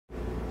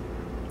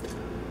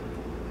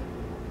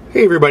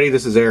Hey everybody,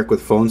 this is Eric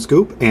with Phone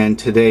Scoop, and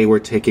today we're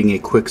taking a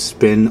quick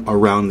spin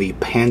around the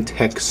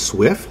Pantech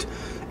Swift.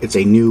 It's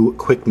a new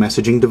quick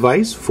messaging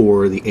device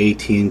for the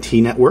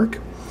AT&T network.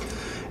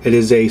 It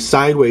is a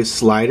sideways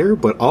slider,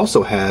 but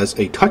also has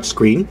a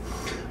touchscreen.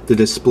 The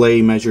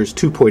display measures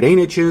 2.8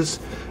 inches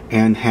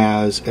and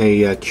has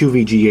a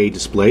QVGA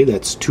display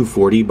that's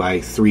 240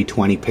 by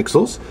 320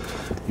 pixels.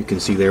 You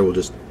can see there, we'll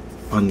just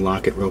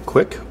unlock it real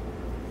quick.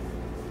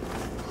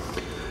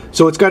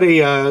 So it's got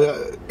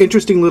a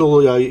interesting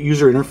little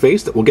user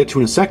interface that we'll get to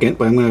in a second,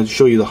 but I'm going to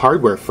show you the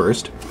hardware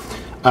first.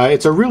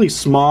 It's a really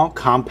small,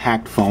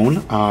 compact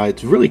phone.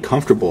 It's really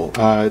comfortable.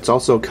 It's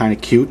also kind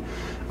of cute.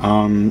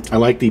 I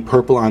like the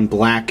purple on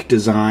black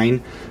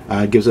design.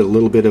 Gives it a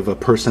little bit of a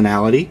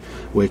personality,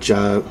 which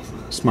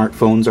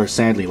smartphones are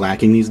sadly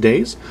lacking these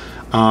days.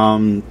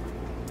 You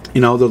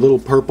know, the little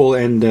purple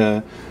and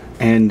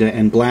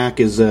black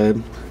is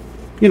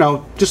you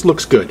know, just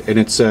looks good, and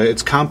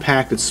it's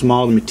compact, it's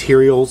small. The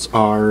materials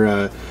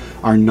are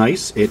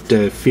nice.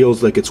 It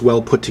feels like it's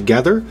well put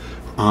together.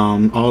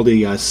 All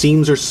the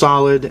seams are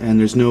solid, and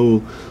there's no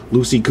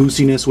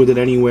loosey-goosiness with it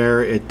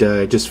anywhere. It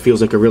just feels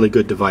like a really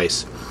good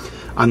device.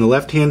 On the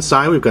left-hand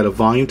side, we've got a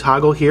volume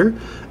toggle here,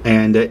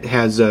 and it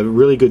has a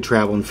really good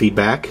travel and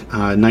feedback.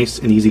 Nice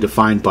and easy to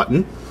find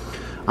button.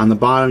 On the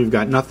bottom, you've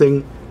got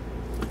nothing,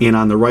 and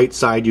on the right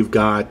side, you've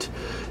got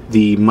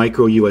the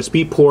micro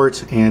USB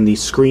port and the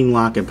screen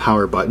lock and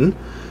power button.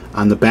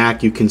 On the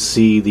back you can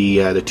see the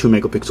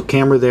 2-megapixel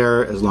camera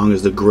there, as long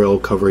as the grill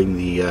covering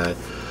the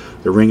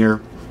ringer,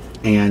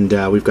 and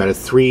we've got a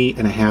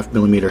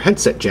 3.5mm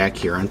headset jack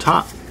here on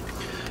top.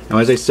 Now,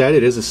 as I said,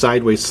 it is a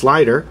sideways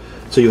slider,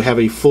 so you have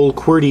a full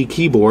QWERTY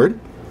keyboard,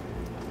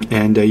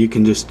 and you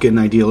can just get an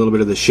idea a little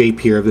bit of the shape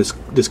here of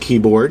this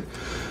keyboard.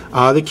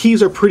 The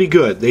keys are pretty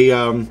good.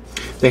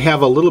 They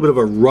have a little bit of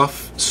a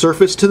rough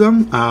surface to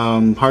them.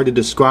 Hard to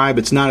describe.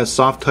 It's not a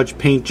soft touch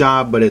paint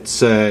job, but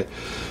it's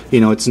you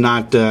know, it's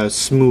not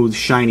smooth,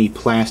 shiny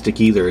plastic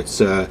either. It's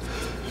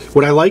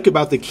what I like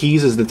about the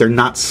keys is that they're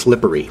not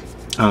slippery.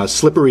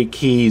 Slippery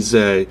keys,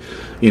 you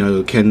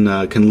know,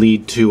 can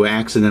lead to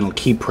accidental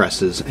key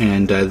presses,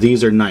 and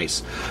these are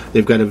nice.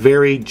 They've got a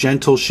very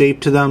gentle shape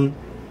to them.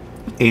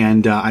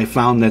 And I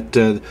found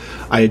that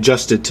I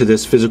adjusted to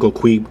this physical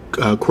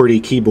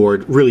QWERTY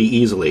keyboard really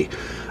easily.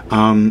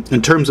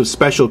 In terms of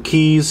special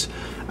keys,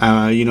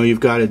 you know,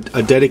 you've got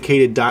a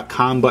dedicated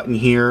 .com button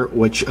here,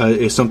 which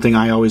is something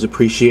I always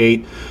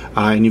appreciate,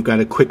 and you've got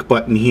a quick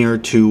button here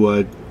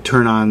to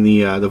turn on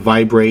the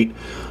vibrate.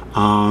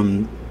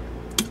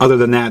 Other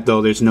than that,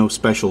 though, there's no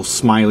special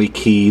smiley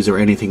keys or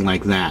anything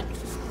like that.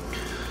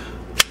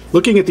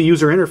 Looking at the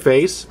user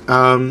interface,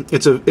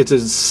 it's a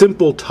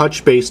simple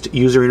touch-based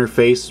user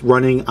interface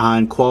running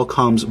on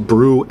Qualcomm's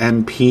Brew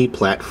MP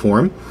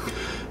platform,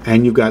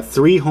 and you've got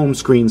 3 home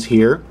screens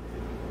here.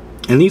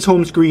 And these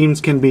home screens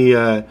can be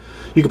you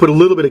can put a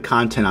little bit of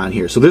content on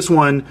here. So this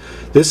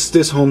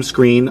home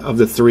screen of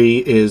the 3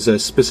 is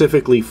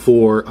specifically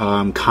for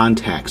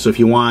contacts. So if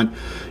you want,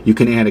 you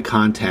can add a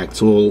contact.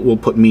 So we'll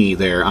put me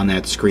there on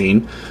that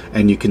screen,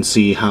 and you can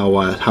see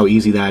how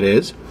easy that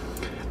is.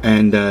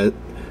 And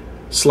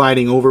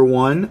sliding over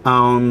one,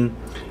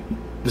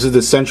 this is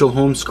the central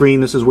home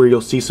screen. This is where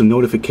you'll see some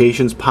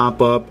notifications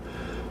pop up.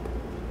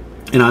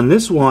 And on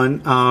this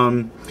one,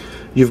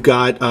 you've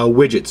got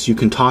widgets. You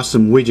can toss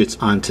some widgets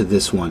onto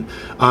this one.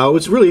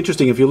 What's really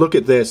interesting, if you look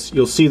at this,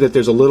 you'll see that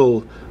there's a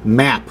little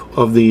map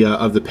of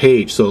the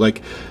page. So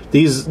like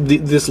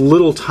this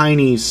little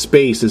tiny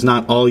space is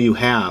not all you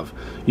have.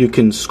 You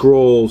can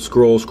scroll.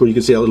 You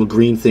can see that little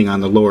green thing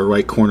on the lower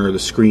right corner of the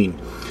screen.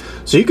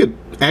 So you could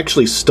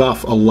actually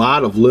stuff a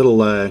lot of little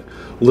like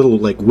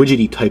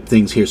widgety type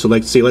things here. So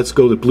like, say, let's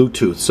go to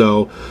Bluetooth.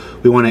 So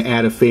we want to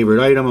add a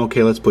favorite item.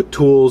 Okay, let's put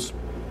tools.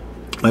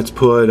 Let's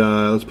put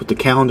the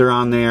calendar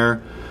on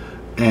there,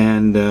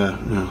 and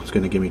no, it's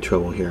going to give me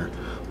trouble here.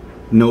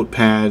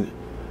 Notepad,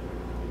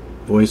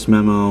 voice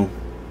memo.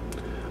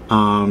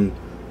 So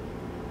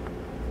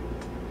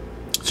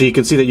you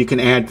can see that you can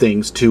add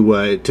things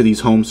to these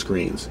home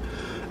screens,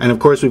 and of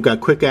course we've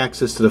got quick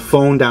access to the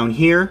phone down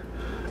here,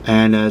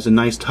 and as a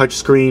nice touch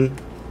screen,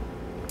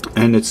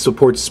 and it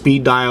supports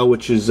speed dial,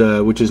 which is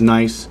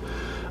nice.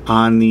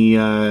 On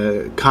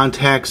the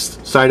contacts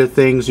side of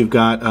things, you've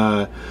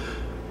got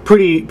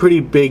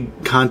pretty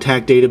big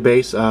contact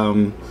database,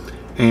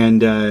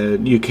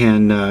 and you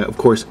can of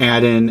course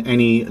add in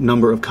any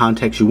number of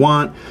contacts you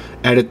want,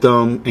 edit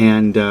them,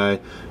 and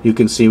you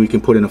can see we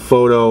can put in a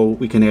photo,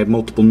 we can add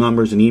multiple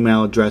numbers and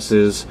email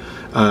addresses,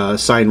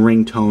 assign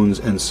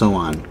ringtones, and so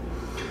on.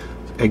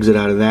 Exit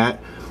out of that.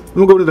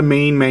 We'll go to the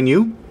main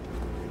menu,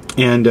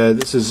 and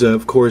this is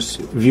of course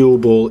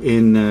viewable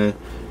in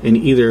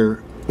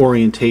either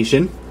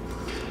orientation.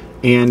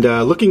 And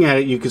looking at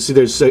it, you can see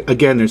there's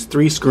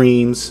 3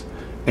 screens,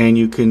 and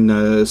you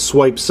can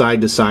swipe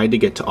side to side to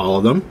get to all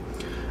of them.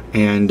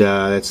 and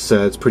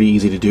it's pretty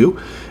easy to do.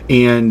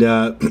 And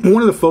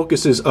one of the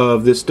focuses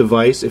of this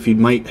device, if you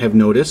might have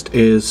noticed,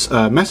 is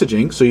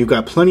messaging. So you've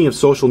got plenty of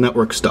social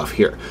network stuff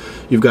here.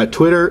 You've got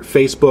Twitter,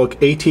 Facebook,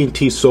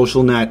 AT&T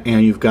SocialNet,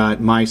 and you've got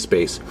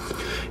MySpace.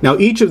 Now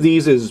each of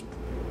these is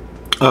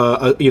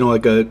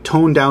like a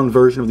toned down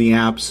version of the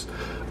apps,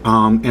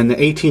 and the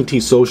AT&T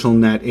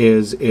SocialNet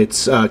is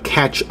its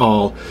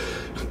catch-all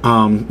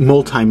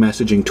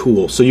multi-messaging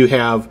tool. So you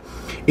have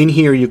in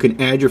here, you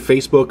can add your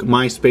Facebook,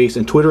 MySpace,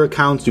 and Twitter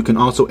accounts. You can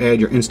also add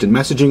your instant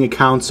messaging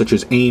accounts such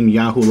as AIM,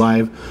 Yahoo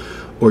Live,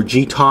 or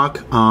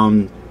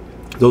Gtalk.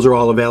 Those are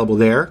all available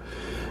there.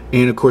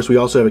 And of course, we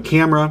also have a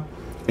camera.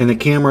 And the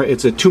camera,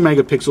 it's a 2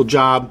 megapixel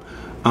job,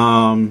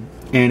 and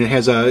it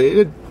has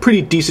a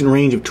pretty decent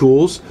range of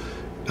tools.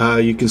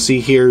 You can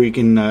see here you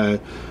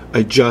can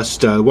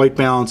adjust white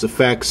balance,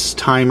 effects,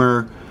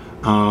 timer,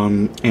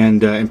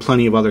 and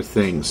plenty of other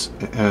things.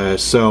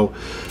 So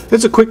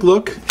that's a quick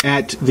look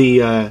at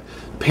the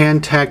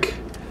Pantech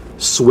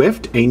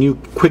Swift, a new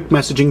quick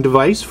messaging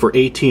device for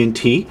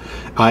AT&T.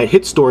 It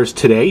hit stores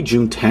today,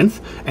 June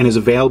 10th, and is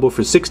available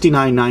for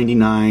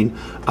 $69.99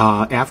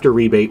 after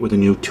rebate with a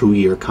new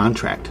 2-year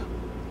contract.